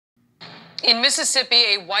In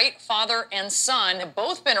Mississippi, a white father and son have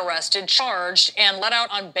both been arrested, charged, and let out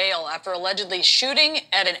on bail after allegedly shooting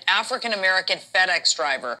at an African-American FedEx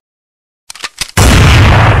driver.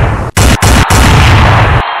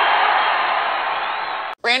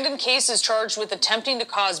 Brandon Case is charged with attempting to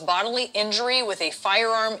cause bodily injury with a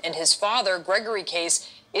firearm, and his father, Gregory Case,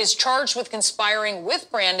 is charged with conspiring with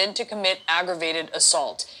Brandon to commit aggravated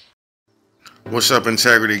assault. What's up,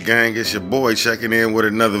 Integrity Gang? It's your boy checking in with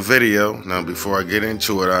another video. Now, before I get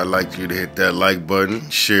into it, I'd like you to hit that like button,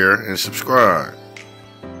 share, and subscribe.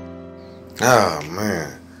 Ah,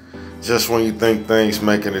 man. Just when you think things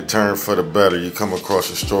making a turn for the better, you come across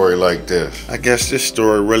a story like this. I guess this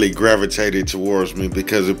story really gravitated towards me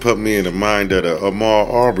because it put me in the mind of the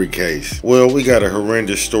Ahmaud Arbery case. Well, we got a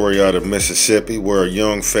horrendous story out of Mississippi where a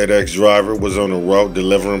young FedEx driver was on the road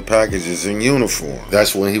delivering packages in uniform.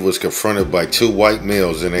 That's when he was confronted by two white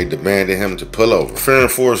males and they demanded him to pull over. Fearing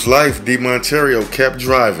for his life, DeMonterio kept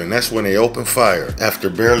driving. That's when they opened fire. After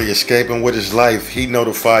barely escaping with his life, he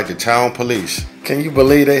notified the town police. Can you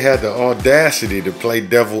believe they had the audacity to play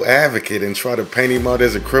devil advocate and try to paint him out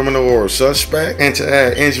as a criminal or a suspect? And to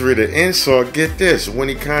add injury to insult, get this, when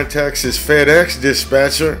he contacts his FedEx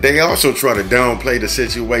dispatcher, they also try to downplay the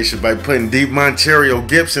situation by putting DeMonterio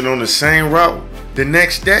Gibson on the same route the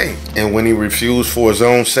next day. And when he refused for his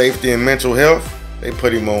own safety and mental health, they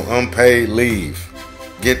put him on unpaid leave.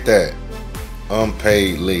 Get that.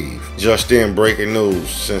 Unpaid leave. Just in, breaking news.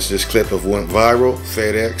 Since this clip have went viral,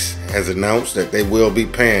 FedEx has announced that they will be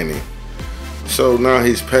paying him. So now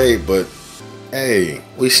he's paid, but hey,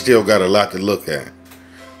 we still got a lot to look at.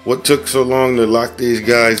 What took so long to lock these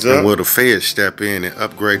guys up? And will the feds step in and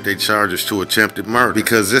upgrade their charges to attempted murder?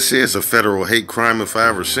 Because this is a federal hate crime if I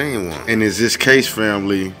ever seen one. And is this case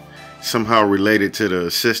family somehow related to the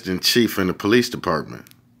assistant chief in the police department?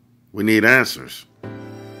 We need answers.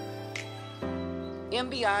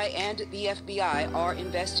 MBI and the FBI are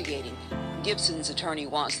investigating. Gibson's attorney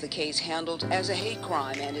wants the case handled as a hate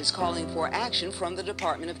crime and is calling for action from the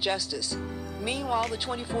Department of Justice. Meanwhile, the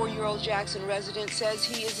 24-year-old Jackson resident says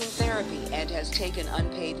he is in therapy and has taken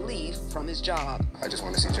unpaid leave from his job. I just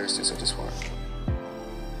want to see justice at this point.